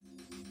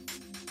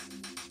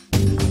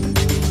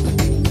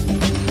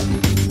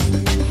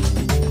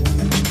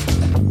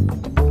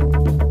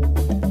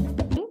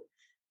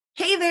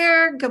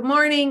good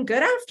morning,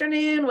 good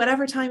afternoon,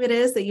 whatever time it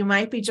is that you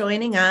might be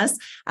joining us.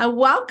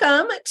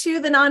 Welcome to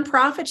the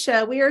Nonprofit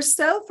Show. We are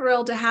so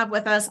thrilled to have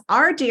with us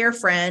our dear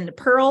friend,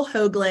 Pearl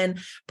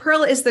Hoagland.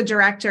 Pearl is the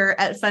director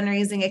at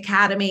Fundraising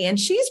Academy, and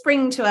she's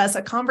bringing to us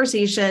a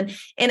conversation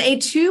in a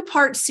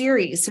two-part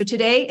series. So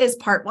today is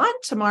part one,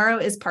 tomorrow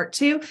is part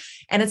two,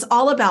 and it's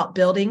all about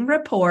building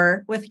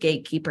rapport with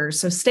gatekeepers.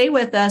 So stay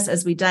with us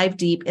as we dive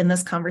deep in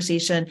this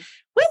conversation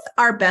with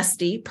our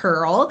bestie,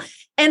 Pearl.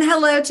 And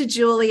hello to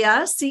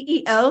Julia,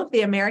 CEO of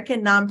the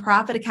American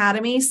Nonprofit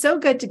Academy. So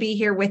good to be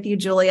here with you,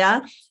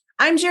 Julia.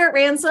 I'm Jarrett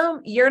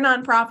Ransom, your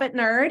nonprofit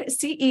nerd,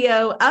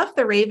 CEO of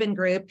the Raven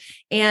Group,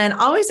 and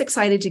always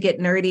excited to get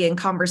nerdy in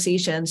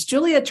conversations.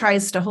 Julia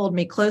tries to hold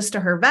me close to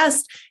her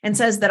vest and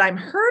says that I'm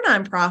her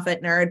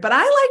nonprofit nerd, but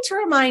I like to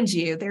remind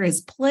you there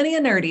is plenty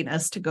of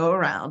nerdiness to go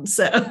around.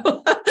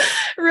 So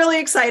really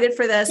excited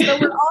for this,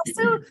 but we're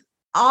also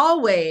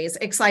always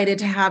excited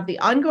to have the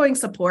ongoing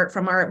support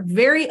from our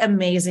very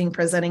amazing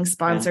presenting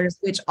sponsors,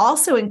 which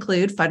also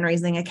include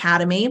Fundraising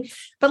Academy.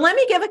 But let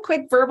me give a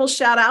quick verbal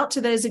shout out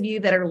to those of you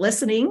that are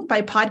listening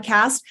by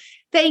podcast.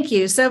 Thank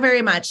you so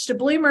very much to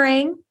Blue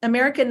Meringue,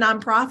 American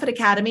Nonprofit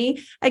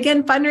Academy,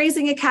 again,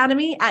 Fundraising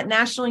Academy at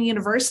National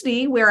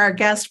University, where our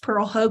guest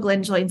Pearl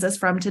Hoagland joins us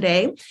from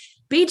today.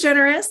 Be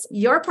Generous,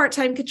 Your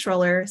Part-Time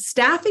Controller,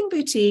 Staffing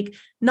Boutique,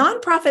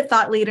 Nonprofit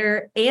Thought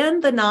Leader,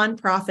 and the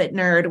Nonprofit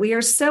Nerd. We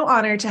are so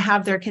honored to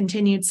have their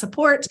continued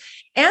support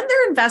and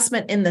their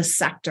investment in this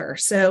sector.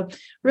 So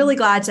really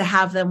glad to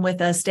have them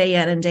with us day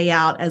in and day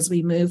out as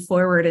we move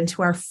forward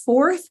into our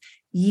fourth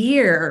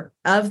year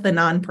of the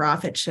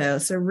Nonprofit Show.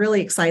 So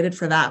really excited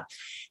for that.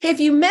 Hey, if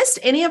you missed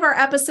any of our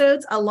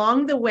episodes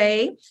along the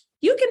way,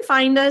 you can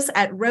find us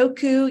at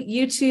Roku,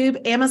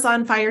 YouTube,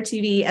 Amazon Fire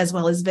TV, as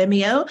well as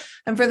Vimeo.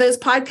 And for those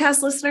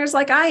podcast listeners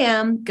like I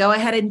am, go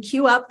ahead and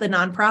queue up the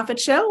Nonprofit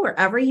Show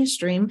wherever you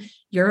stream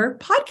your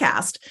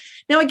podcast.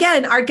 Now,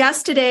 again, our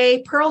guest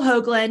today, Pearl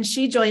Hoagland,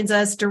 she joins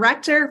us,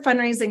 Director,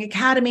 Fundraising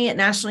Academy at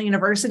National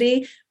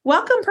University.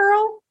 Welcome,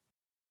 Pearl.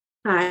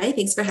 Hi,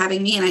 thanks for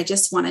having me. And I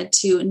just wanted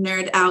to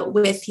nerd out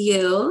with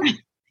you.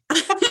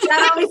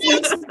 That always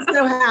makes me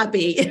so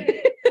happy.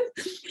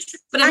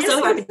 But I'm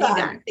so happy to be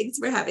back. Thanks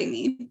for having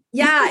me.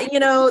 Yeah,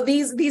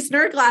 these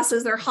nerd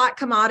glasses, they're hot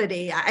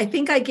commodity. I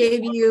think I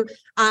gave you,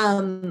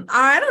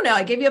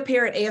 I gave you a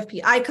pair at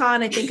AFP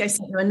Icon. I think I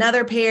sent you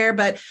another pair,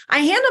 but I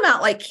hand them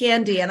out like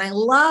candy, and I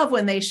love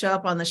when they show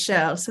up on the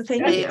show. So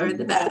thank you. They are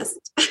the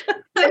best. And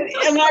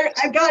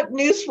I got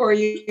news for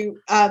you.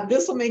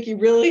 This will make you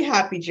really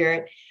happy,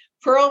 Jarrett.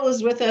 Pearl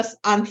was with us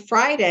on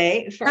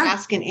Friday for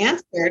Ask and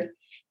Answered,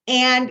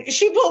 and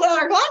she pulled out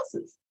our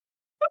glasses.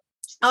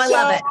 Oh, I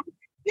love it.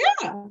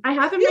 Yeah, I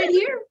have them right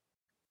here.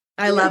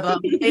 I love them.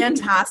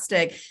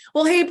 Fantastic.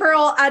 Well, hey,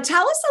 Pearl,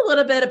 tell us a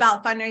little bit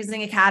about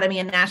Fundraising Academy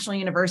and National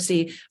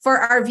University for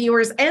our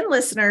viewers and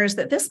listeners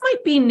that this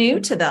might be new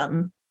to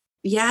them.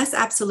 Yes,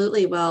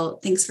 absolutely. Well,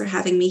 thanks for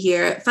having me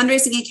here.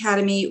 Fundraising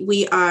Academy,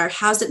 we are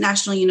housed at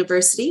National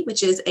University,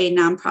 which is a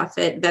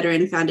nonprofit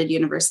veteran-founded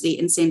university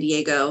in San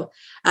Diego.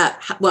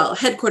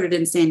 Headquartered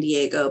in San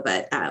Diego,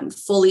 but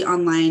fully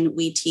online.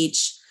 We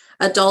teach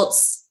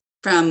adults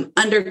from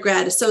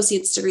undergrad,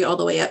 associate's degree, all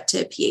the way up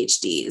to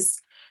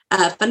PhDs.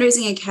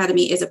 Fundraising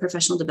Academy is a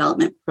professional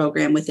development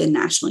program within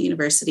National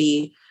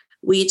University.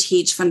 We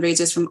teach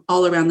fundraisers from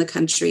all around the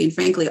country and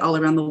frankly, all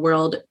around the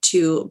world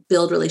to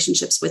build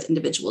relationships with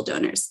individual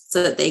donors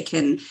so that they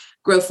can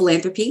grow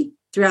philanthropy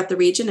throughout the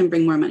region and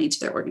bring more money to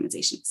their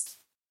organizations.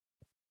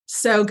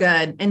 So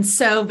good and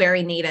so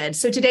very needed.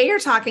 So today you're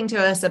talking to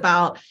us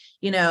about,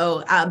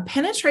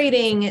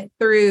 penetrating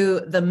through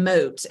the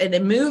moat and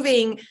then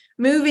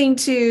moving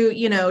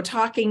to,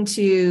 talking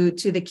to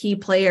the key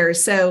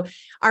players. So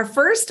our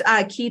first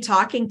key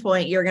talking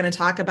point you're going to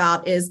talk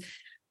about is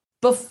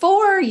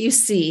before you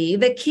see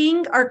the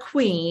king or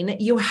queen,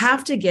 you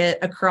have to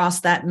get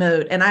across that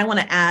moat. And I want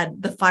to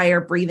add the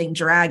fire-breathing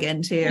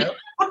dragon too.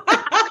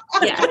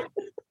 Yeah.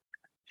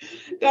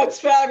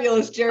 That's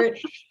fabulous, Jarrett.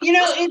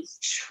 It's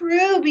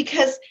true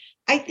because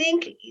I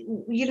think,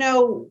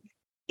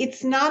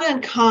 it's not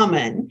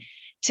uncommon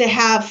to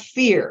have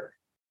fear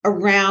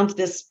around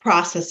this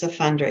process of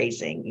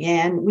fundraising.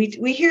 And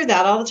we hear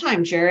that all the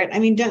time, Jarrett. I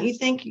mean, don't you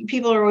think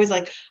people are always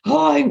like,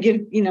 oh,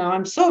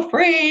 I'm so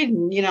afraid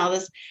and,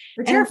 this.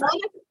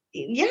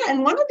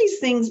 And one of these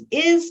things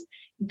is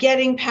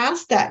getting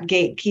past that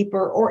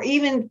gatekeeper or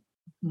even,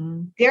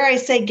 dare I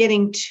say,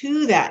 getting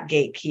to that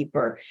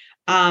gatekeeper.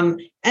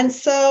 And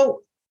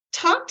so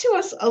talk to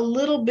us a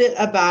little bit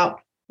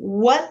about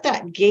what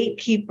that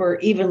gatekeeper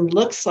even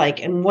looks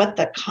like and what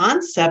the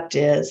concept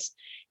is.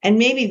 And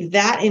maybe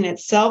that in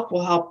itself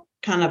will help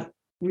kind of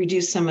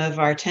reduce some of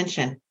our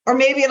attention, or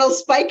maybe it'll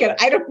spike it.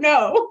 I don't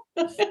know.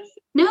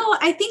 No,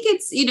 I think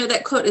it's,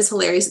 that quote is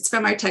hilarious. It's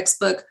from our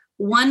textbook.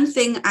 One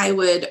thing I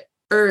would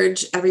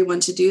urge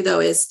everyone to do,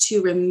 though, is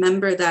to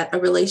remember that a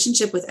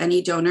relationship with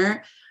any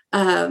donor,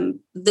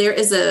 there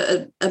is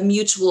a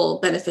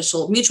mutually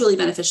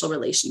beneficial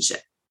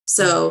relationship.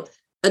 So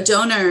a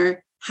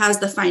donor has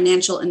the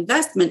financial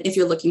investment if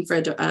you're looking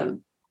for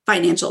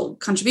financial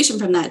contribution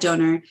from that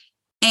donor.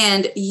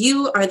 And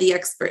you are the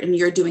expert and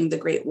you're doing the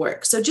great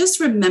work. So just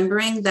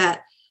remembering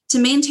that to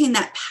maintain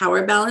that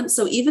power balance.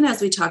 So even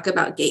as we talk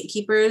about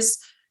gatekeepers,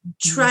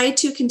 try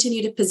to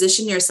continue to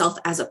position yourself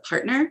as a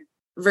partner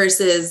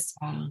versus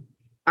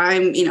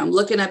I'm,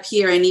 looking up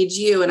here, I need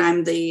you, and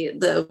I'm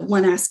the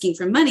one asking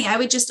for money. I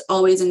would just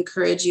always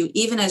encourage you,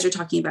 even as you're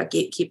talking about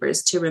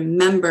gatekeepers, to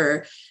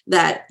remember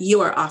that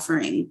you are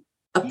offering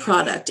a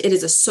product. It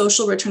is a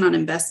social return on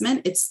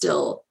investment. It's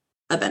still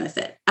a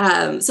benefit.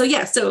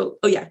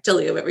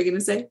 Julia, what were you going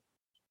to say?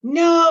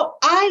 No,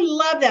 I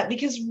love that,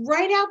 because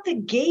right out the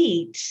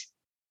gate,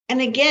 and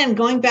again,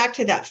 going back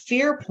to that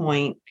fear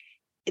point,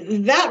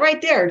 that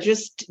right there,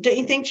 just, don't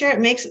you think, Jared,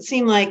 makes it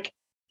seem like,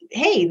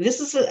 hey, this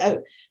is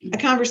a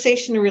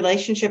conversation, a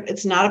relationship.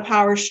 It's not a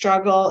power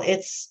struggle.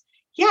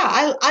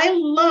 I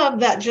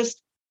love that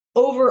just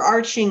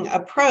overarching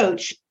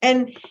approach.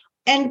 And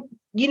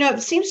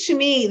it seems to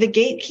me the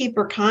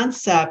gatekeeper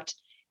concept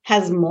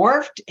has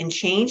morphed and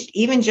changed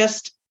even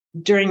just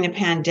during the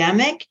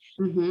pandemic.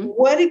 Mm-hmm.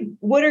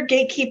 What are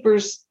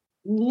gatekeepers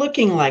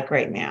looking like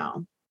right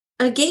now?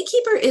 A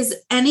gatekeeper is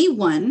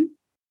anyone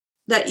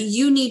that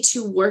you need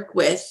to work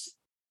with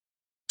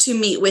to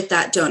meet with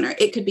that donor.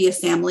 It could be a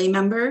family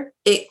member.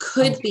 It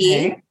could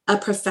be a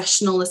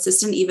professional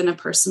assistant, even a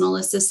personal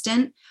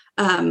assistant,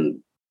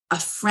 a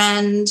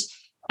friend,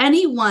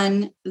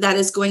 anyone that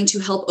is going to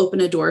help open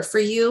a door for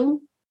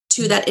you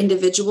to that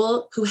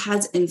individual who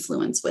has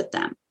influence with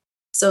them.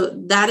 So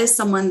that is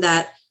someone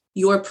that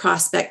your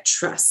prospect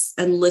trusts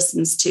and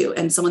listens to,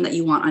 and someone that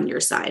you want on your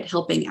side,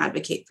 helping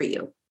advocate for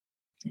you.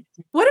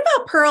 What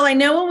about Pearl? I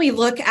know when we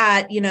look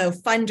at,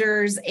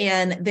 funders,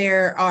 and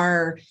there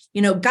are,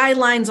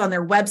 guidelines on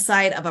their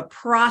website of a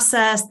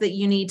process that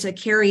you need to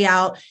carry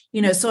out,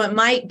 so it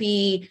might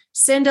be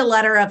send a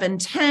letter of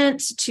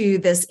intent to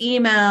this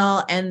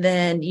email. And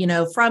then,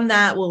 from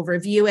that, we'll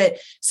review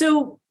it.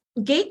 So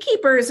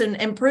gatekeepers,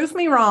 and prove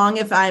me wrong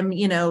if I'm,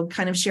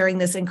 kind of sharing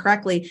this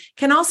incorrectly,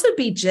 can also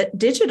be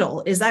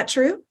digital. Is that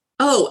true?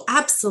 Oh,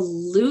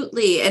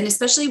 absolutely. And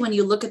especially when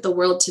you look at the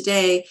world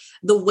today,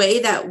 the way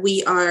that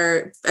we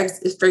are,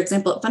 for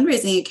example, at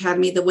Fundraising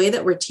Academy, the way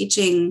that we're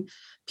teaching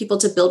people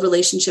to build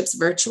relationships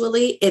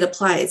virtually, it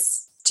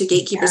applies to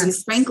gatekeepers. Yes.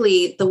 And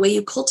frankly, the way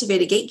you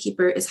cultivate a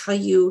gatekeeper is how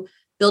you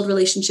build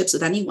relationships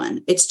with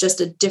anyone. It's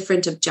just a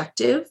different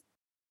objective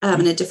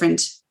and a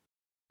different,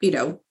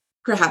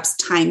 perhaps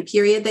time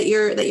period that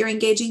you're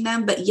engaging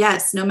them. But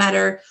yes, no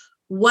matter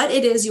what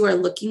it is you are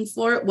looking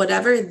for,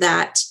 whatever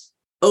that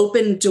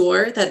open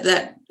door,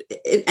 that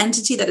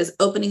entity that is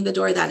opening the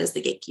door, that is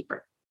the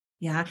gatekeeper.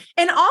 Yeah.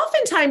 And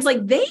oftentimes,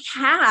 they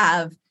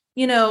have,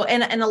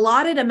 an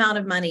allotted amount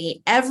of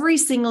money every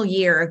single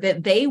year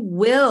that they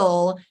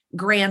will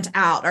grant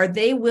out or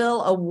they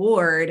will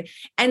award.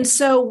 And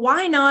so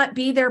why not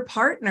be their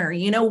partner?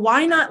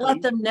 Why not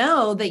let them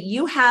know that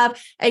you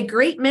have a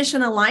great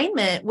mission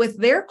alignment with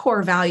their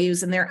core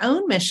values and their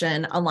own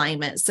mission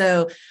alignment?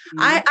 So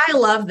I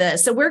love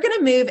this. So we're going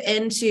to move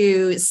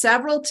into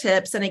several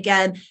tips. And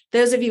again,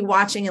 those of you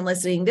watching and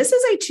listening, this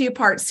is a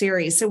 2-part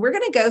series. So we're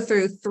going to go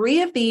through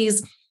 3 of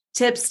these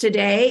tips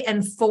today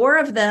and 4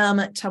 of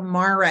them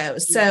tomorrow.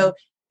 So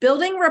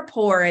building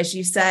rapport, as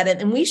you said,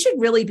 and we should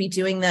really be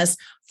doing this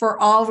for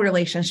all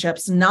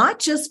relationships, not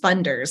just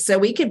funders. So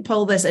we could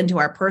pull this into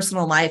our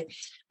personal life.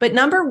 But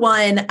number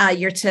 1,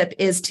 your tip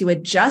is to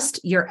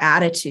adjust your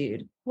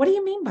attitude. What do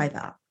you mean by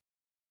that?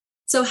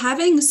 So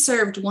having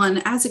served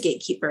one as a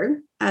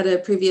gatekeeper at a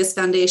previous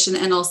foundation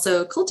and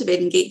also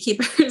cultivating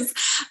gatekeepers,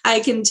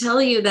 I can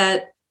tell you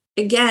that,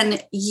 again,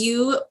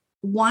 you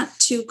want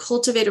to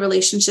cultivate a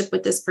relationship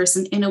with this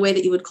person in a way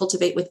that you would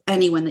cultivate with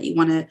anyone that you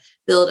want to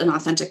build an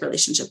authentic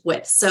relationship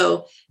with.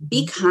 So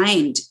be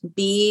kind,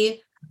 be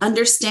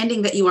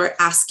understanding that you are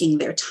asking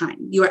their time.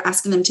 You are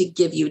asking them to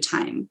give you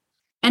time,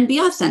 and be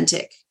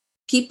authentic.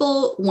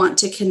 People want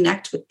to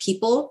connect with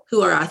people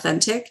who are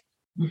authentic.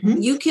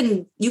 Mm-hmm.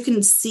 You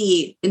can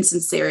see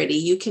insincerity.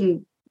 You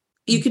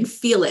can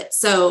feel it.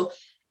 So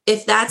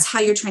if that's how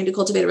you're trying to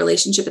cultivate a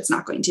relationship, it's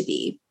not going to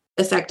be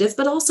effective.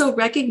 But also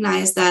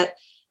recognize that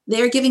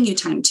they're giving you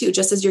time too,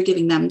 just as you're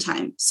giving them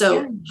time.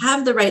 So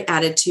have the right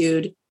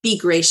attitude, be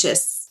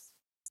gracious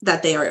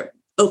that they are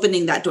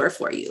opening that door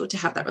for you to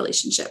have that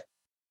relationship.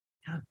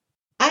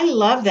 I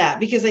love that,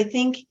 because I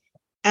think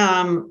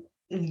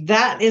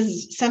that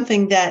is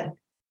something that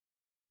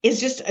is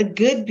just a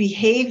good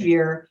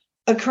behavior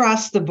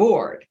across the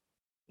board.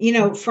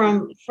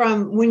 From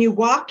when you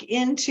walk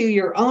into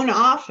your own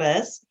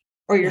office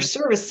or your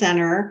service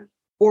center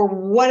or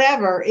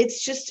whatever,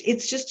 it's just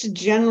a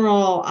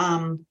general,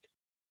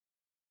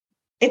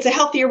 it's a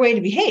healthier way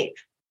to behave,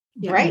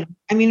 right?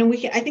 I mean,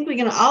 I think we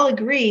can all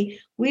agree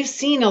we've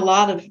seen a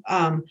lot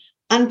of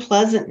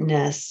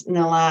unpleasantness in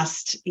the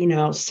last,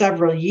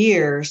 several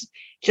years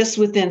just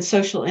within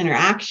social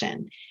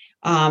interaction.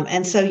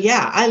 And so,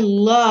 I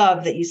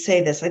love that you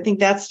say this. I think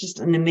that's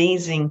just an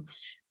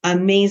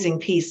amazing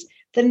piece.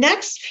 the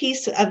next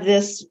piece of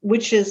this,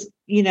 which is,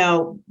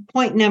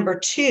 point number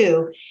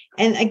 2,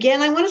 and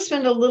again, I want to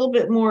spend a little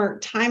bit more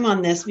time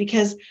on this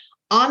because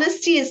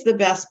honesty is the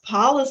best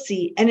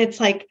policy. And it's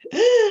like,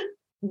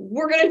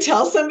 we're going to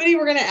tell somebody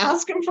we're going to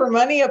ask them for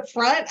money up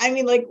front. I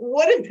mean, like,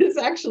 what does this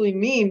actually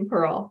mean,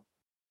 Pearl?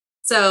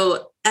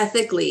 So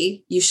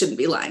ethically, you shouldn't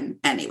be lying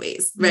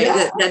anyways, right?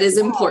 Yeah. That is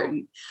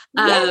important.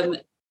 Yeah.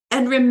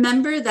 And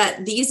remember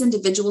that these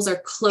individuals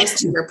are close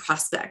to your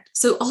prospect.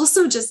 So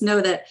also just know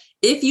that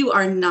if you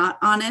are not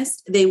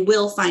honest, they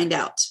will find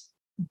out.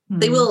 Mm-hmm.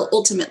 They will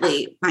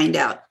ultimately find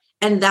out.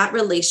 And that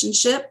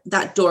relationship,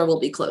 that door will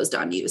be closed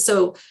on you.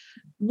 So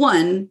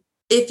one,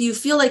 if you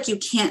feel like you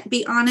can't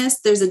be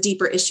honest, there's a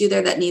deeper issue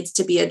there that needs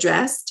to be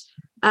addressed.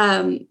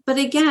 But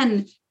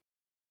again,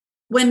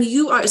 when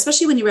you are,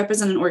 especially when you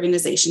represent an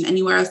organization and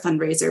you are a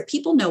fundraiser,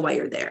 people know why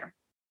you're there.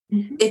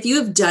 Mm-hmm. If you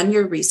have done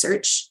your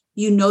research,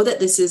 you know that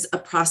this is a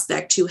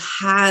prospect who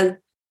has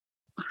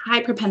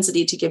high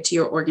propensity to give to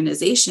your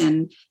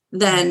organization,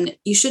 then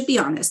you should be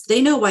honest.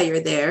 They know why you're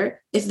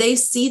there. If they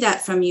see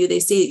that from you, they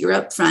see that you're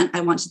upfront.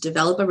 I want to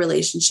develop a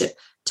relationship,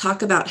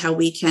 talk about how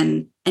we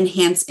can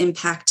enhance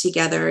impact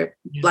together,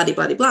 blah, blah,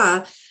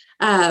 blah,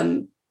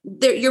 blah.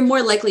 You're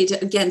more likely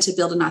to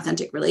build an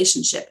authentic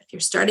relationship. If you're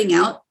starting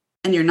out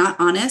and you're not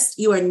honest,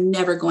 you are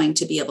never going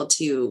to be able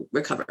to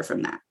recover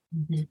from that.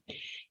 Mm-hmm.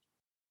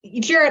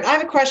 Jared, I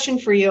have a question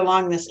for you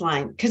along this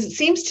line, because it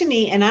seems to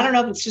me, and I don't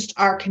know if it's just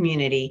our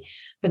community,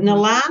 but in the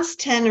last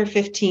 10 or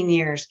 15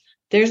 years,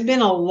 there's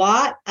been a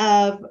lot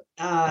of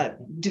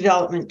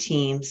development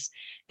teams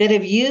that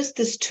have used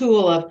this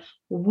tool of,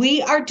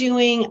 we are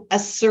doing a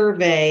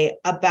survey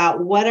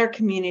about what our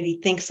community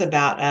thinks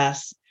about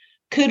us.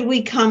 Could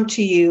we come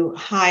to you,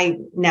 high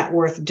net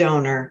worth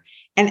donor,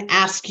 and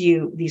ask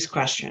you these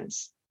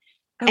questions?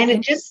 Okay. And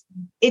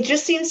it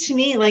just seems to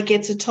me like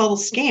it's a total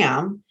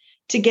scam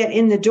to get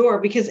in the door,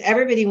 because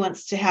everybody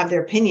wants to have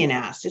their opinion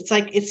asked. It's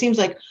like, it seems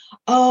like,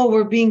 oh,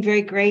 we're being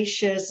very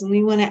gracious and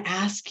we want to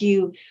ask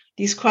you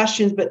these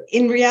questions. But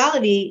in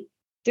reality,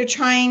 they're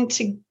trying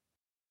to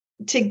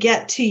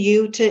get to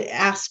you to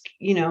ask,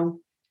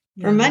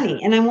 for money.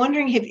 And I'm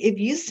wondering, have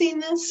you seen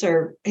this,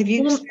 or have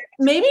you?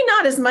 Maybe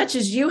not as much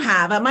as you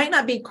have. I might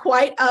not be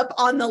quite up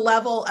on the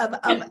level of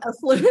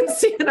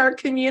affluency in our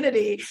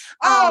community.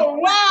 Oh,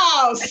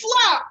 wow.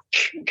 Slap.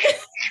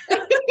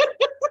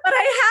 But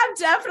I have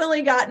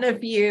definitely gotten a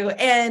few,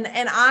 and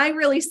I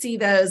really see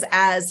those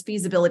as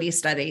feasibility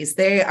studies.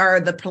 They are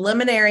the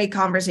preliminary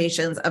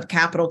conversations of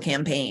capital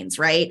campaigns,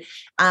 right?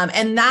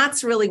 And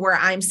that's really where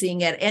I'm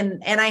seeing it.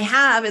 And I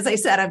have, as I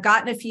said, I've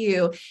gotten a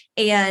few,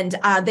 and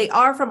they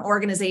are from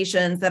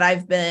organizations that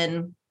I've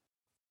been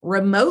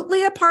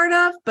remotely a part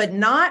of, but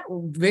not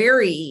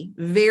very,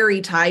 very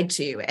tied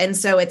to. And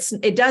so I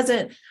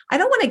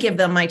don't want to give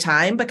them my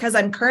time because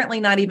I'm currently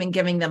not even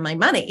giving them my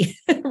money.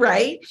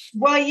 Right.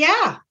 Well,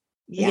 yeah.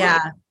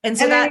 And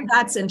so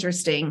that's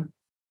interesting.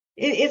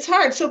 It's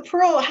hard. So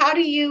Pearl, how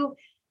do you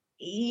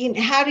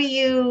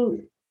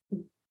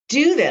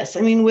do this?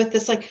 I mean, with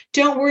this, like,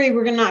 don't worry,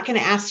 we're not going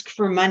to ask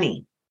for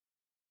money.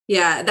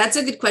 Yeah, that's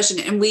a good question.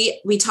 And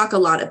we talk a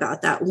lot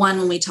about that. One,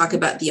 when we talk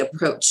about the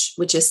approach,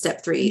 which is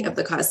step 3 of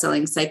the cause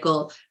selling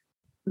cycle,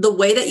 the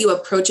way that you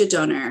approach a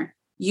donor,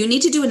 you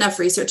need to do enough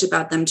research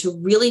about them to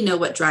really know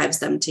what drives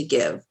them to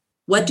give.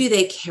 What do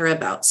they care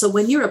about? So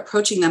when you're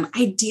approaching them,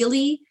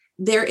 ideally,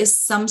 there is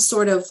some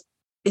sort of,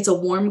 it's a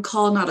warm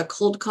call, not a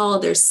cold call.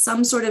 There's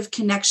some sort of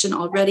connection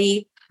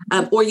already,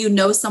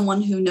 or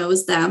someone who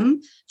knows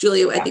them.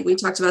 Julia, I think we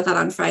talked about that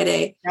on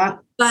Friday. Yeah.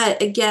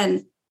 But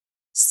again,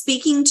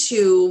 speaking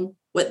to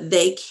what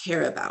they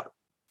care about.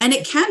 And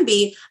it can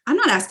be, I'm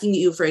not asking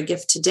you for a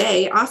gift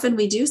today. Often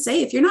we do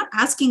say, if you're not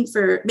asking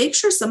make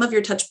sure some of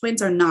your touch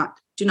points do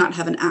not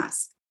have an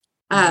ask.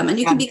 And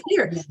you can be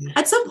clear.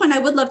 At some point, I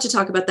would love to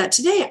talk about that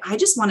today. I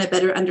just want to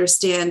better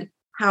understand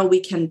how we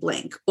can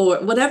blank, or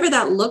whatever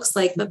that looks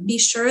like, but be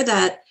sure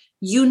that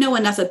you know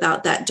enough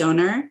about that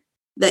donor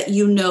that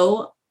you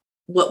know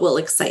what will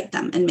excite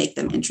them and make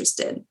them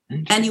interested.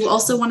 And you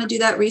also want to do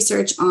that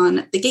research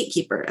on the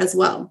gatekeeper as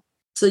well.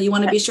 So you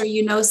want to be sure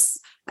you know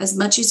as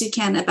much as you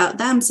can about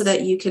them so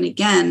that you can,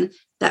 again,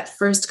 that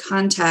first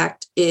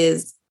contact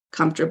is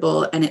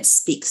comfortable and it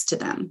speaks to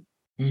them.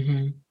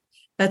 Mm-hmm.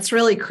 That's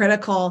really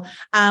critical.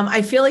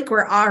 I feel like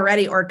we're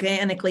already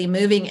organically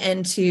moving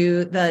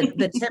into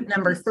the tip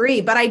number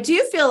 3, but I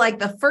do feel like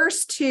the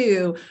first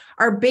 2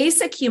 are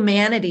basic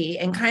humanity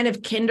and kind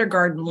of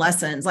kindergarten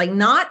lessons, like,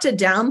 not to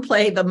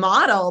downplay the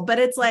model, but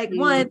it's like,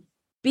 one,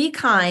 be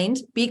kind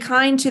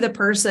to the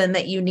person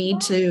that you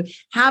need to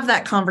have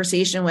that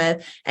conversation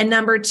with. And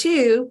number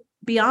 2,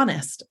 be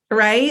honest,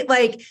 right?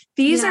 Like,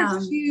 these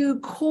are 2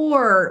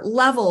 core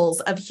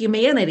levels of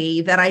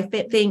humanity that I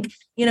think,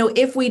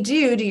 if we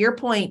do, to your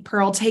point,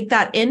 Pearl, take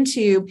that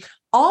into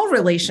all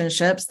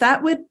relationships,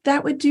 that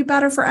would do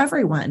better for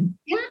everyone.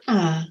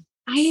 Yeah,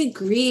 I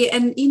agree.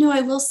 And,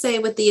 I will say,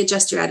 with the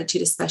adjust your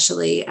attitude,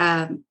 especially,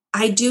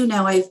 I do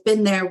know I've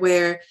been there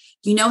where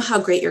you know how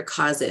great your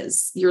cause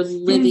is. You're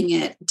living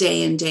it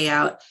day in, day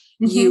out.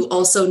 Mm-hmm. You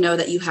also know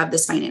that you have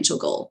this financial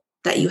goal.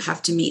 that you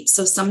have to meet.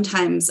 So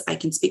sometimes I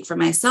can speak for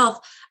myself.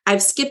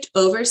 I've skipped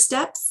over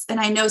steps. And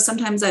I know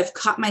sometimes I've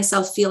caught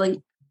myself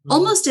feeling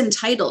almost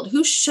entitled.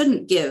 Who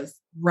shouldn't give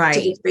to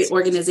this great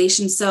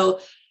organization? So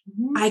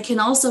I can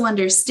also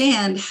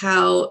understand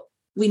how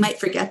we might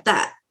forget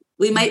that.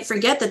 We might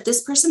forget that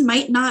this person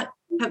might not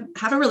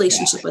have a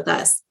relationship with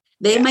us.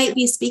 They might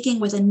be speaking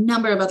with a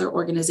number of other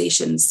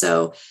organizations.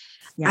 So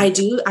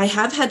I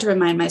have had to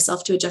remind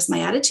myself to adjust my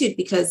attitude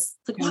because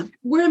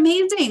we're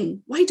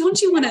amazing. Why don't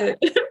you want to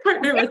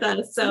partner with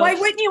us? So why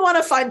wouldn't you want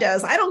to fund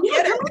us? I don't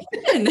get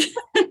it.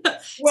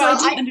 Well,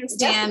 so I do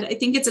understand. I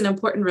think it's an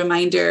important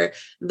reminder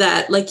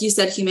that, like you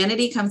said,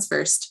 humanity comes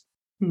first.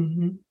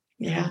 Mm-hmm.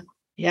 Yeah,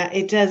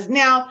 it does.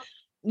 Now,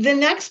 the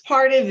next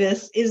part of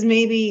this is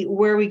maybe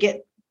where we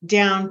get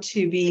down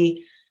to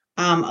be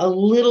a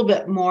little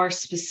bit more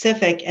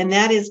specific, and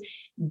that is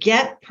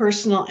get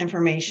personal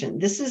information.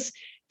 This is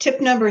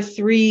tip number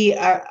 3,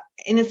 and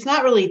it's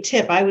not really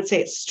tip. I would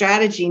say it's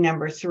strategy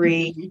number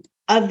 3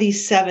 of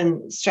these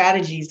 7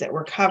 strategies that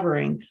we're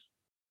covering.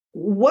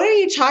 What are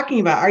you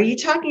talking about? Are you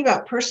talking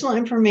about personal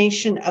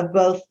information of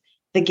both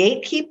the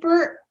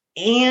gatekeeper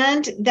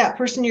and that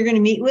person you're going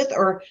to meet with,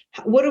 or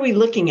what are we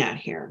looking at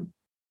here?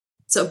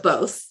 So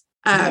both.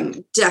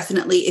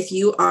 Definitely, if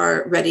you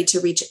are ready to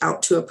reach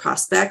out to a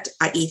prospect,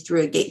 i.e.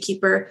 through a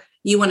gatekeeper,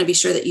 you want to be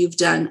sure that you've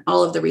done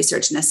all of the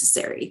research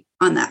necessary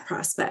on that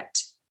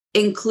prospect,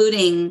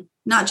 including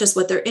not just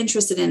what they're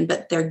interested in,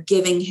 but their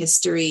giving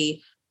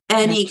history,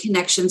 any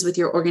connections with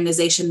your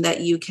organization that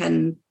you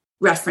can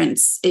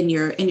reference in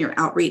your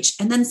outreach.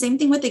 And then same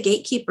thing with the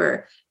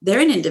gatekeeper.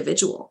 They're an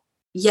individual.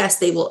 Yes,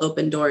 they will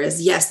open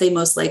doors. Yes, they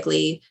most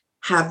likely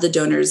have the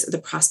donors, the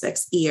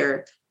prospect's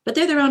ear, but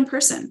they're their own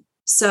person.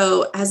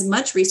 So as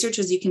much research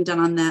as you can do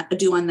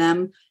on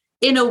them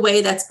in a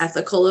way that's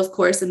ethical, of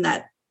course, and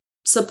that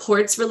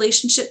supports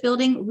relationship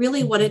building.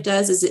 Really what it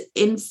does is it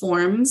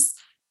informs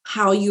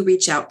how you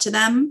reach out to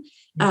them,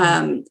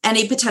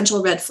 any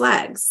potential red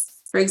flags.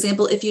 For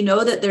example, if you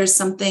know that there's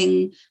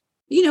something,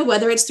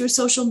 whether it's through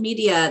social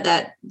media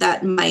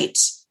that might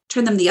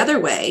turn them the other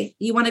way,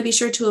 you want to be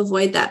sure to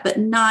avoid that, but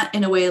not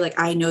in a way like,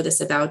 I know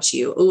this about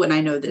you. Oh, and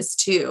I know this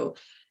too.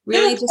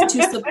 Really just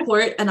to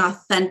support an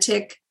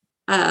authentic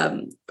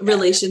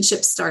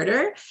relationship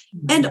starter.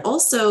 And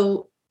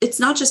also, it's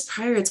not just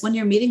prior, it's when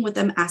you're meeting with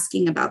them,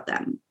 asking about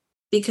them,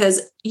 because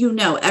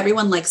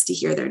everyone likes to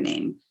hear their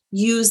name.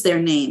 Use their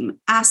name,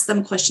 ask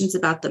them questions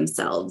about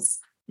themselves,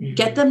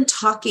 get them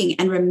talking,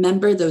 and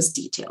remember those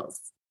details.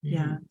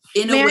 Yeah.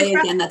 In a way,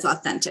 again, that's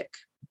authentic.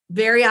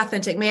 Very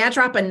authentic. May I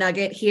drop a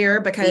nugget here?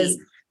 Because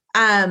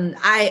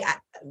I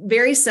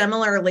very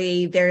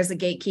similarly, there's a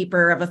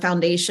gatekeeper of a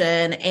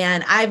foundation,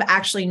 and I've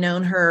actually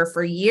known her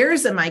for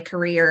years in my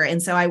career.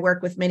 And so I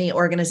work with many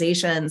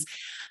organizations.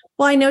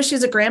 Well, I know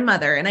she's a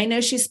grandmother, and I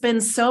know she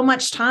spends so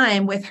much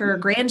time with her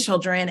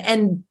grandchildren,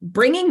 and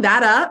bringing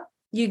that up,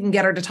 you can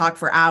get her to talk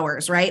for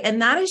hours, right?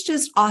 And that is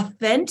just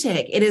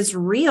authentic. It is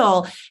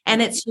real,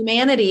 and it's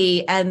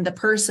humanity and the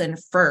person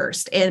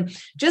first, and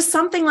just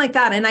something like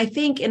that. And I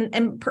think,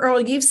 and Pearl,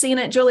 you've seen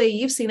it, Julia,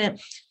 you've seen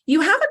it.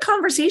 You have a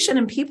conversation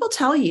and people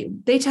tell you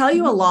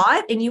a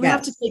lot, and you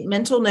have to take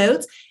mental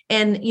notes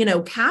and,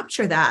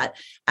 capture that.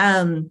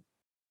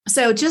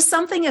 So just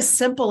something as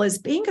simple as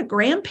being a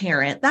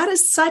grandparent, that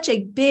is such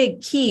a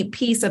big key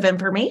piece of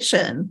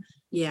information.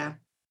 Yeah,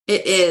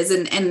 it is.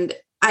 And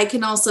I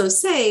can also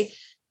say,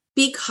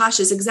 be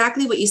cautious.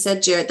 Exactly what you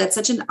said, Jarrett. That's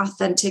such an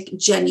authentic,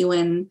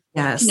 genuine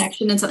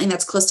connection and something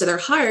that's close to their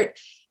heart.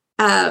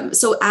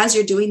 So as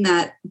you're doing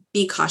that,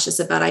 be cautious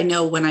about, I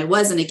know when I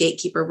was in a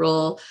gatekeeper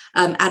role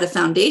at a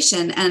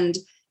foundation, and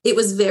it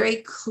was very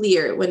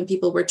clear when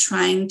people were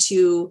trying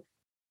to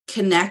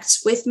connect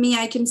with me,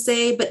 I can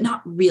say, but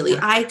not really.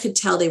 I could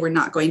tell they were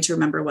not going to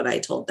remember what I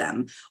told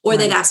them, or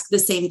they'd ask the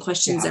same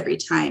questions every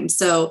time.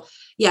 So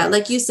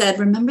like you said,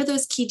 remember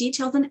those key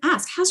details and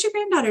ask, how's your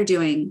granddaughter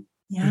doing?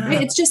 Yeah.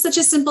 Right? It's just such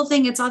a simple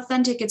thing. It's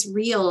authentic. It's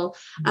real.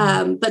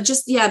 But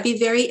just, be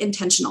very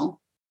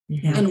intentional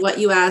in what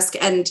you ask,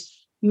 and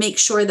make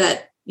sure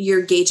that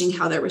you're gauging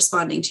how they're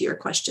responding to your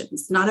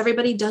questions. Not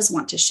everybody does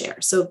want to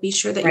share. So be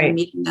sure that you're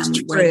meeting them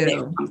where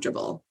they're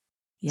comfortable.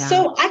 Yeah.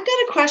 So I've got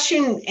a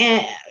question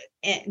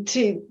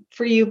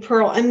for you,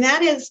 Pearl, and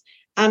that is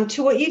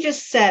to what you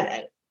just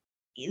said,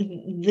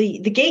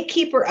 the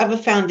gatekeeper of a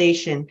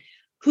foundation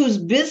whose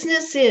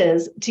business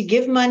is to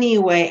give money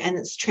away, and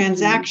it's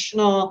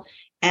transactional,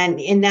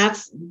 and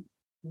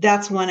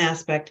that's one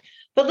aspect.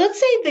 But let's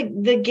say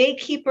the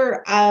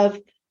gatekeeper of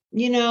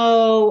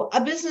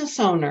a business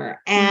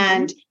owner,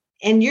 and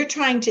you're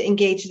trying to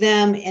engage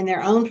them in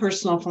their own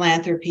personal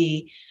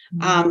philanthropy.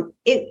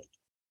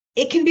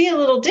 It can be a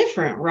little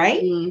different,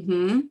 right?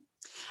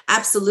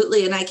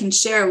 Absolutely. And I can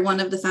share, one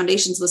of the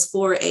foundations was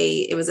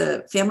it was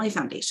a family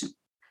foundation.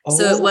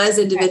 So it was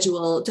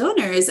individual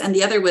donors, and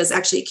the other was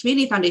actually a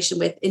community foundation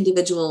with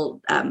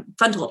individual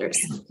fund holders.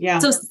 Yeah.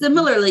 So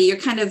similarly, you're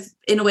kind of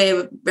in a way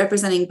of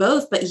representing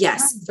both, but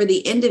yes, for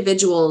the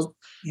individuals,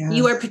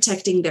 you are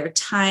protecting their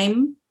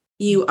time.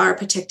 You are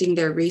protecting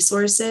their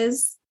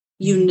resources.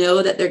 You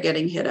know that they're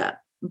getting hit up.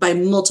 by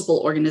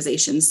multiple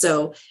organizations.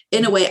 So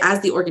in a way,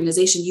 as the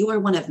organization, you are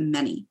one of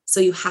many. So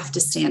you have to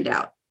stand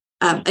out.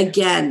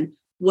 Again,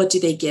 what do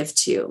they give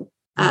to?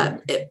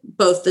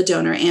 Both the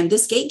donor and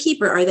this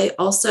gatekeeper,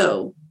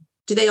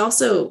 do they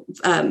also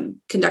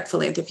conduct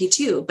philanthropy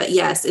too? But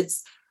yes,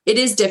 it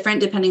is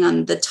different depending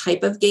on the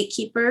type of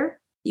gatekeeper.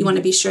 You want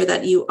to be sure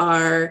that you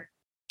are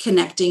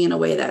connecting in a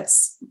way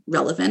that's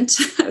relevant,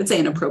 I would say,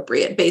 and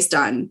appropriate based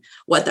on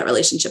what that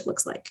relationship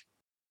looks like.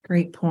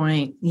 Great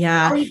point.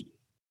 Yeah.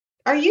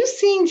 Are you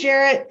seeing,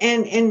 Jarrett,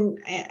 and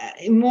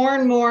more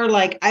and more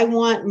like, I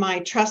want my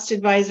trust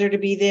advisor to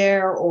be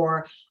there,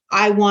 or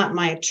I want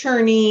my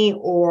attorney,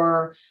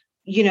 or,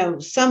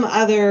 some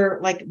other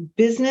like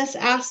business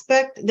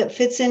aspect that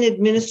fits in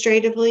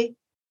administratively?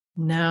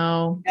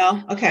 No.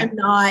 Okay. I'm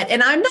not.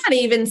 And I'm not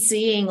even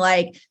seeing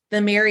like the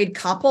married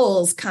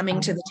couples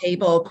coming to the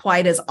table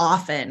quite as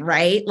often,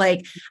 right?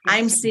 Like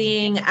I'm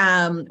seeing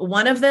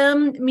one of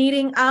them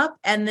meeting up,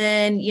 and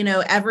then,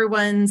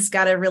 everyone's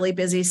got a really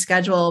busy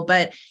schedule,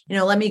 but,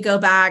 let me go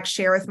back,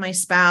 share with my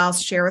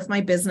spouse, share with my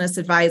business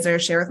advisor,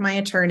 share with my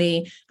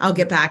attorney. I'll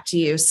get back to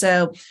you.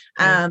 So,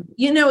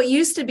 it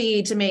used to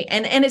be to make,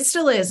 and it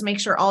still is,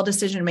 make sure all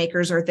decision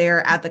makers are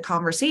there at the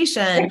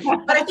conversation.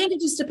 But I think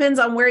it just depends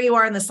on where you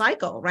are in the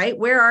cycle, right?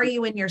 Where are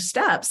you in your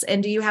steps?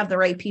 And do you have the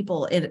right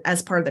people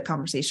as part of the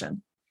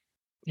conversation?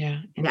 Yeah.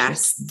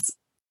 Yes.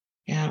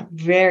 Yeah.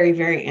 Very,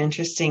 very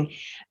interesting.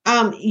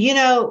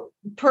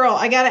 Pearl,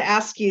 I got to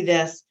ask you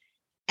this.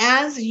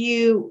 As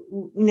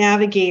you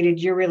navigated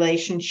your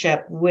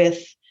relationship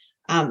with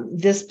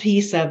this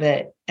piece of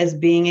it as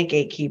being a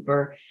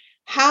gatekeeper,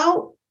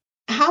 how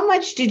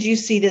much did you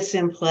see this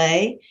in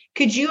play?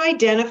 Could you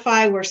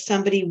identify where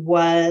somebody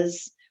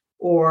was,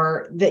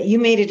 or that you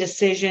made a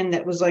decision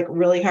that was like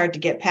really hard to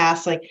get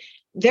past? Like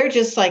they're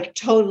just like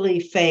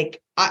totally fake.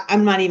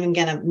 I'm not even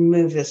going to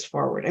move this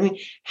forward. I mean,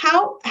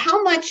 how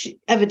much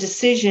of a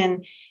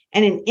decision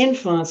and an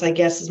influence, I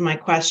guess, is my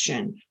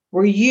question,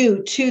 were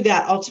you to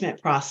that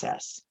ultimate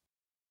process?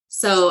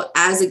 So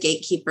as a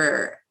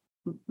gatekeeper,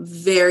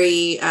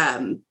 very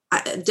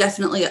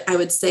definitely, I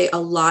would say I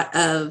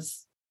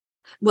was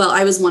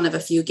one of a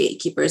few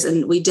gatekeepers,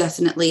 and we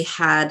definitely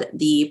had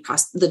the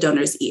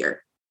donor's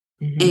ear.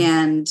 Mm-hmm.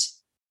 And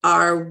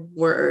our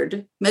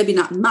word, maybe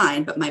not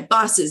mine, but my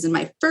boss's, and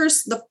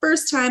the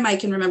first time I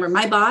can remember,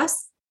 my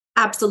boss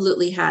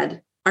absolutely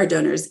had our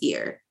donor's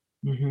ear.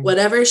 Mm-hmm.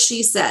 Whatever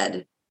she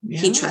said,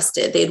 he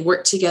trusted. They'd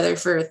worked together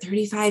for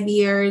 35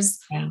 years.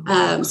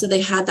 Yeah. So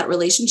they had that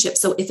relationship.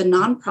 So if a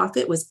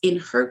nonprofit was in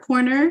her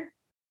corner,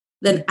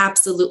 then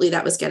absolutely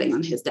that was getting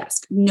on his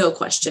desk. No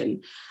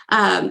question.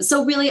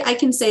 So really, I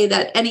can say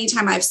that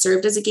anytime I've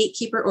served as a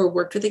gatekeeper or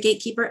worked with a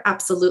gatekeeper,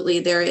 absolutely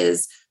there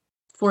is,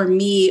 for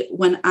me,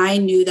 when I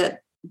knew that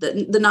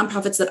the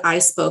nonprofits that I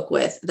spoke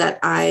with, that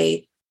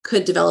I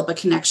could develop a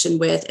connection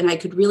with, and I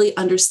could really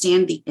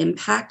understand the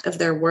impact of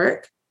their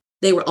work,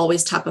 they were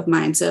always top of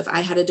mind. So if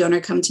I had a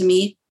donor come to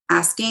me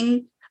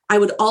asking, I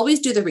would always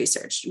do the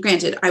research.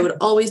 Granted, I would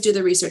always do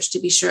the research to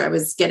be sure I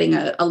was getting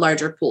a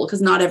larger pool,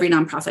 because not every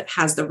nonprofit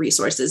has the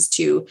resources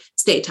to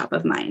stay top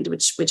of mind,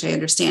 which I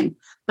understand,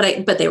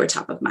 but they were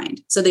top of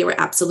mind. So they were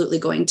absolutely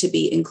going to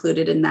be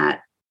included in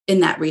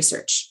that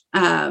research.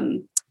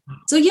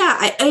 So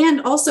yeah,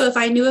 and also if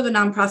I knew of a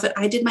nonprofit,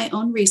 I did my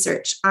own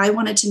research. I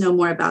wanted to know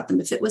more about them.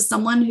 If it was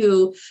someone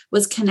who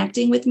was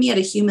connecting with me at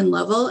a human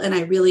level and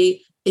I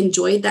really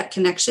enjoyed that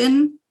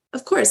connection,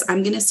 of course,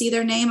 I'm going to see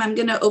their name. I'm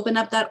going to open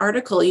up that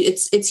article.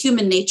 It's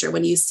human nature.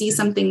 When you see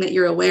something that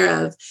you're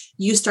aware of,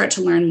 you start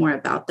to learn more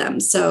about them.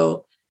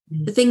 So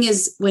the thing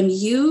is, when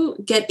you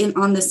get in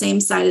on the same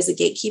side as a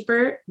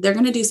gatekeeper, they're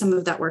going to do some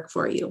of that work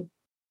for you.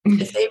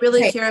 If they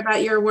really care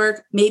about your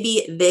work,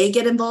 maybe they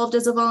get involved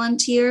as a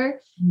volunteer.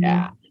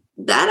 Yeah.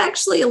 That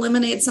actually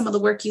eliminates some of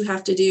the work you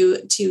have to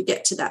do to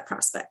get to that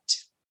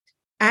prospect.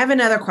 I have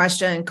another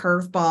question,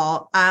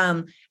 curveball.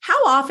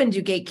 How often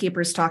do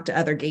gatekeepers talk to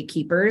other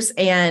gatekeepers?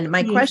 And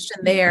my question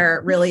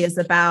there really is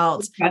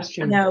about,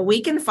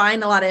 we can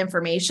find a lot of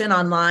information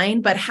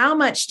online, but how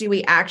much do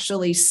we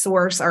actually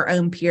source our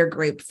own peer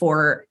group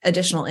for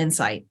additional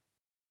insight?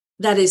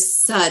 That is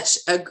such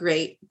a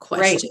great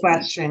question. Great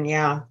question,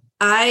 yeah.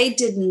 I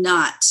did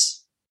not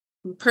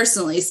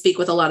personally speak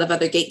with a lot of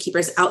other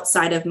gatekeepers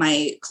outside of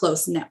my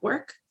close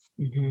network.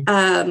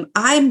 Mm-hmm.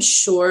 I'm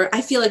sure,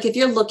 I feel like if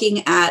you're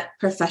looking at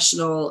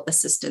professional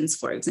assistants,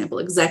 for example,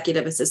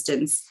 executive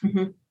assistants,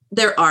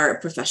 there are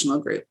professional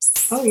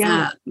groups. Oh,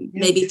 yeah.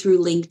 Maybe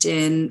through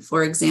LinkedIn,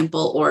 for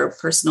example, or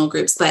personal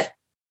groups. But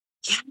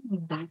yeah,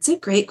 that's a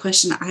great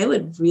question. I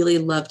would really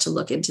love to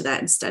look into that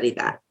and study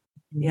that.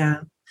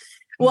 Yeah.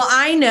 Well,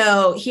 I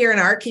know here in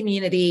our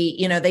community,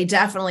 they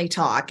definitely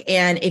talk.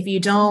 And if you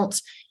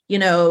don't,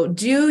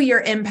 do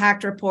your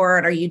impact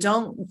report, or you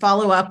don't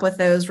follow up with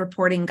those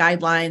reporting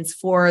guidelines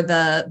for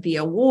the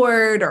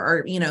award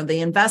or the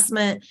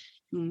investment,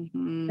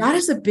 that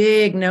is a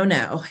big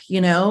no-no,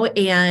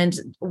 and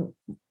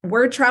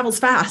word travels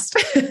fast.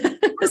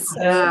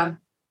 So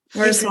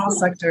we're a small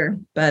sector,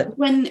 but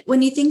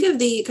when you think of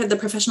the kind of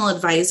the professional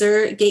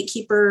advisor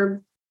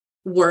gatekeeper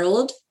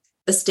world,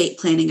 estate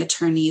planning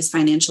attorneys,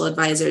 financial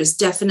advisors,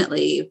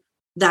 definitely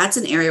that's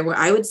an area where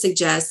I would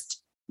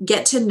suggest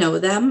get to know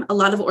them. A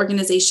lot of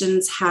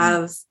organizations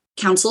have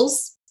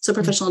counsels. So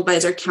professional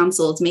advisor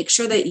counsels, make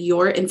sure that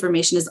your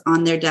information is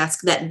on their desk,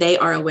 that they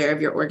are aware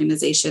of your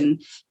organization,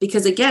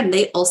 because again,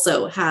 they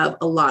also have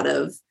a lot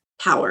of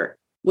power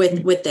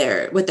with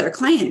their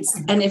clients.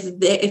 And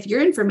if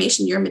your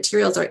information, your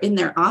materials are in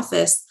their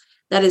office,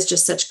 that is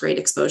just such great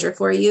exposure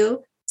for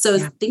you. So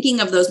thinking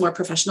of those more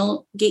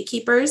professional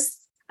gatekeepers,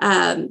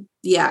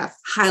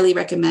 highly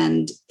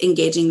recommend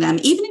engaging them.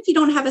 Even if you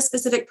don't have a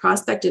specific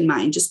prospect in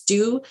mind, just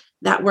do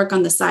that work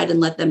on the side and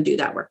let them do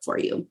that work for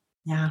you.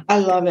 Yeah, I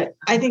love it.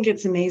 I think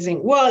it's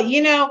amazing. Well,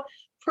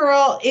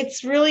 Pearl,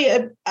 it's really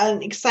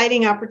an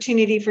exciting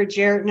opportunity for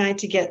Jarrett and I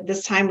to get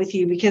this time with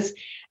you, because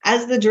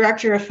as the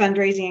director of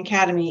Fundraising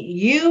Academy,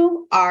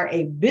 you are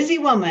a busy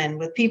woman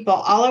with people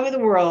all over the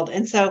world.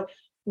 And so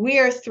we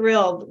are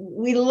thrilled.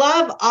 We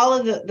love all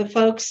of the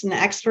folks and the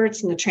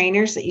experts and the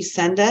trainers that you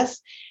send us.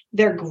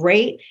 They're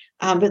great.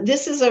 But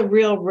this is a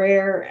real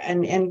rare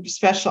and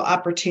special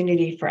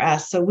opportunity for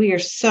us. So we are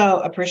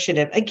so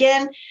appreciative.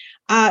 Again,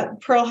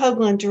 Pearl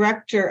Hoagland,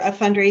 Director of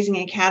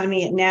Fundraising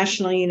Academy at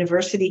National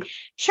University.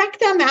 Check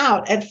them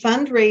out at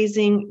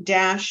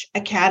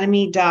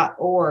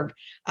fundraising-academy.org.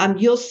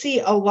 You'll see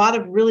a lot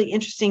of really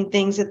interesting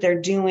things that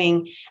they're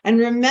doing. And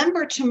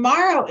remember,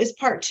 tomorrow is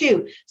part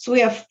 2. So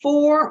we have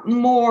 4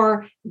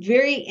 more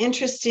very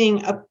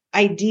interesting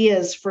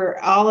ideas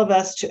for all of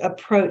us to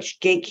approach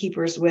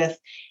gatekeepers with.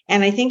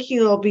 And I think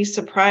you'll be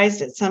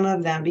surprised at some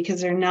of them,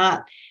 because they're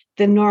not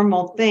the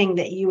normal thing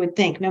that you would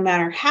think, no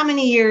matter how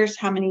many years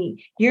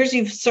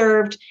you've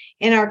served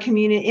in our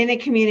community, in a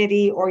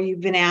community, or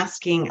you've been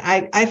asking.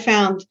 I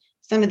found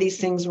some of these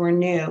things were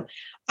new.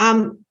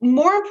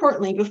 More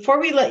importantly, before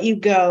we let you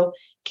go,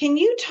 can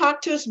you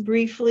talk to us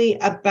briefly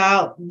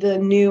about the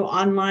new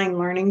online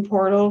learning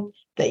portal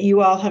that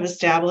you all have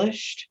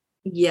established?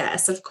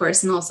 Yes, of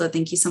course. And also,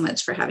 thank you so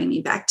much for having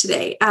me back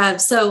today.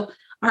 So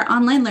our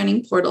online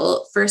learning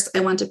portal, first,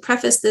 I want to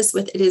preface this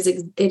with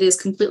it is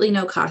completely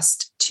no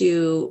cost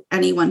to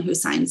anyone who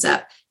signs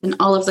up, and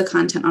all of the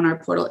content on our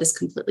portal is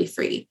completely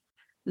free.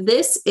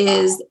 This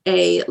is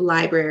a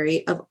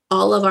library of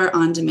all of our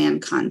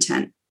on-demand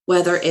content,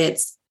 whether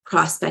it's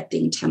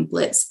prospecting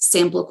templates,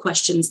 sample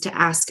questions to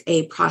ask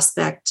a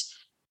prospect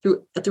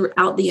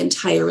throughout the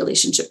entire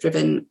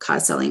relationship-driven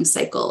cause selling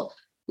cycle,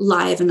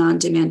 live and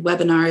on-demand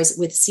webinars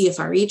with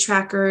CFRE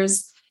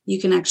trackers. You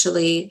can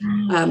actually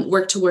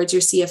work towards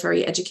your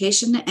CFRE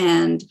education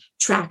and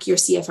track your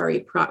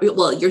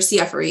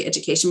CFRE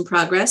education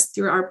progress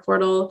through our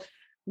portal.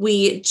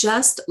 We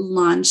just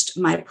launched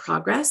My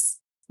Progress,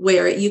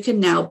 where you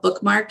can now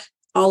bookmark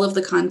all of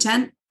the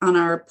content on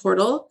our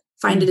portal,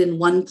 find it in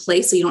one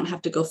place so you don't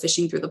have to go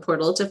fishing through the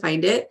portal to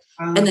find it,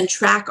 and then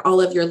track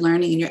all of your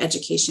learning and your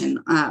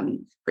education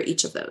for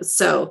each of those.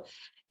 So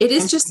it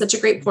is just such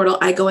a great portal.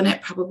 I go in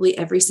it probably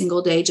every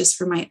single day just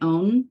for my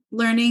own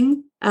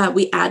learning.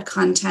 We add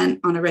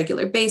content on a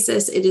regular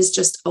basis. It is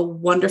just a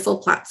wonderful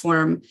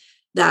platform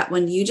that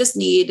when you just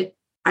need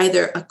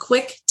either a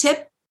quick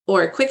tip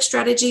or a quick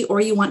strategy,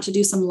 or you want to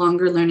do some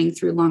longer learning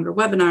through longer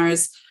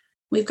webinars,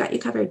 we've got you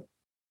covered.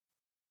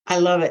 I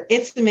love it.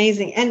 It's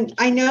amazing. And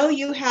I know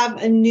you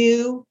have a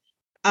new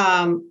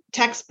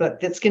textbook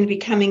that's going to be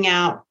coming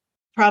out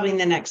probably in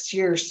the next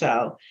year or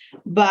so,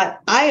 but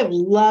I have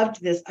loved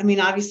this. I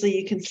mean, obviously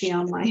you can see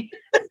on my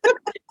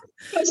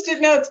Post-it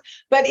notes,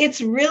 but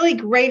it's really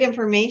great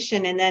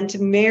information. And then to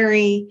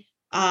marry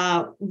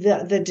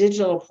the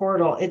digital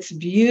portal, it's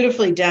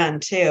beautifully done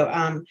too.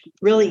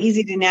 Really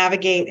easy to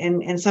navigate,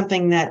 and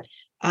something that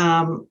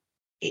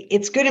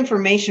it's good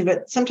information,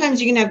 but sometimes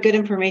you can have good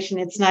information.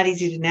 It's not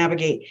easy to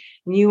navigate.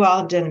 And you all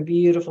have done a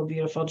beautiful,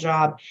 beautiful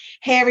job.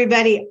 Hey,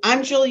 everybody,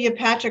 I'm Julia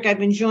Patrick. I've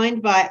been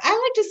joined by, I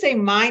like to say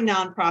my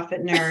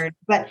nonprofit nerd,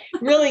 but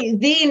really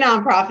the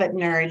nonprofit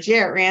nerd,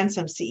 Jarrett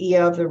Ransom,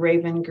 CEO of the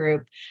Raven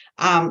Group.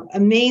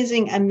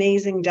 Amazing,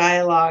 amazing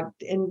dialogue.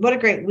 And what a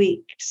great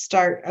way to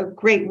start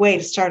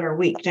our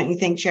week. Don't you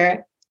think,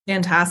 Jarrett?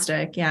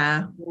 Fantastic.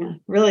 Yeah.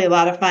 Really a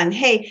lot of fun.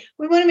 Hey,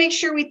 we want to make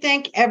sure we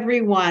thank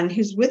everyone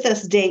who's with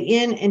us day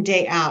in and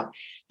day out.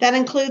 That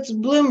includes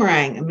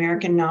Bloomerang,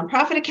 American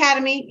Nonprofit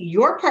Academy,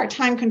 Your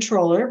Part-Time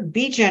Controller,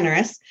 Be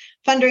Generous,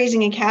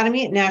 Fundraising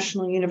Academy at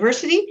National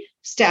University,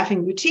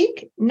 Staffing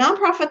Boutique,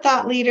 Nonprofit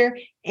Thought Leader,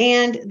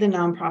 and the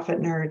Nonprofit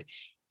Nerd.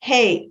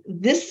 Hey,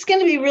 this is going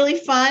to be really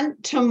fun.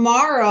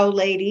 Tomorrow,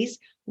 ladies,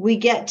 we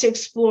get to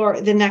explore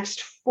the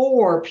next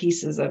 4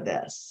 pieces of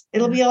this.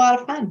 It'll be a lot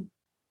of fun.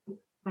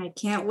 I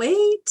can't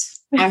wait.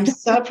 I'm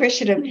so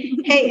appreciative.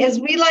 Hey, as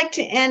we like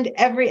to end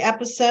every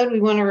episode, we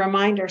want to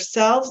remind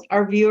ourselves,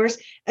 our viewers,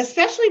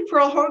 especially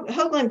Pearl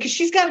Hoagland, because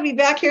she's got to be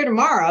back here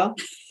tomorrow,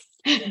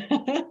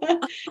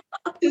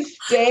 to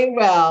stay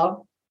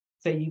well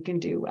so you can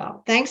do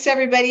well. Thanks,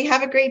 everybody.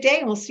 Have a great day,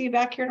 and we'll see you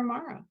back here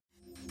tomorrow.